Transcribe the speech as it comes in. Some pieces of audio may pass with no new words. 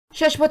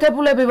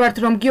შეშფოთებულები ვართ,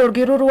 რომ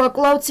გიორგი რურუა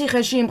კვლავ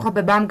ციხეში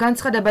იმყოფება. ამ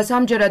განცხადებას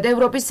ამჯერად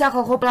ევროპის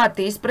სახალხო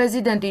პარტიის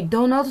პრეზიდენტი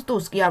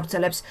ტუსკი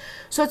ავრცელებს.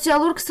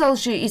 სოციალურ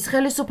ქსელში ის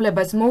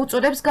ხელისუფლებას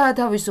მოუწოდებს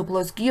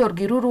გაათავისუფლოს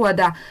გიორგი რურუა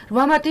და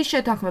 8 მარტის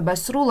შეთანხმება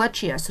სრულად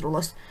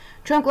შეასრულოს.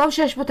 ჩვენ კვლავ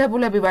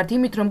შეშფოთებულები ვართ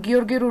იმით, რომ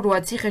გიორგი რურუა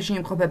ციხეში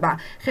იმყოფება.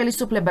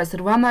 ხელისუფლებას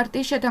 8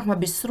 მარტის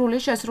შეთანხმების სრული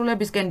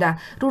შესრულებისკენ და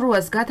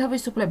რურუას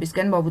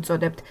გათავისუფლებისკენ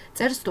მოვუწოდებთ.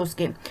 წერს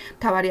ტუსკი.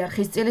 მთავარი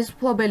არხის წილის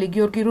მფლობელი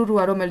გიორგი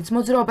რურუა, რომელიც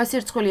მოძრაობას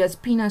სირცხვილიას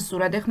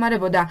ფინანსურად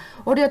ეხმარებოდა,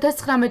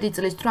 2019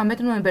 წლის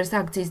 18 ნოემბერს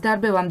აქციის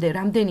დარბევამდე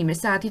რამდენიმე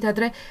საათით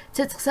ადრე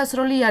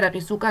ცეცხლსასროლი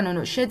იარაღის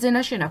უკანონო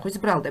შეძენა შენახვის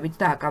ბრალდებით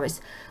დააკავეს.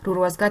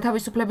 რურუას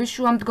გათავისუფლების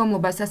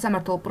შუამდგომლობა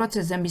სასამართლო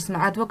პროცესზე მისმა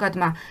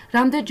ადვოკატმა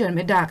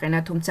რამდენჯერმე დააყენა,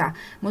 თუმცა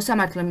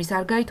მოსამართლემ ის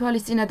არ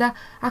გაითვალისწინა და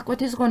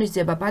აღკვეთის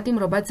ღონისძიება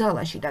პატიმრობა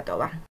ძალაში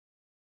დატოვა.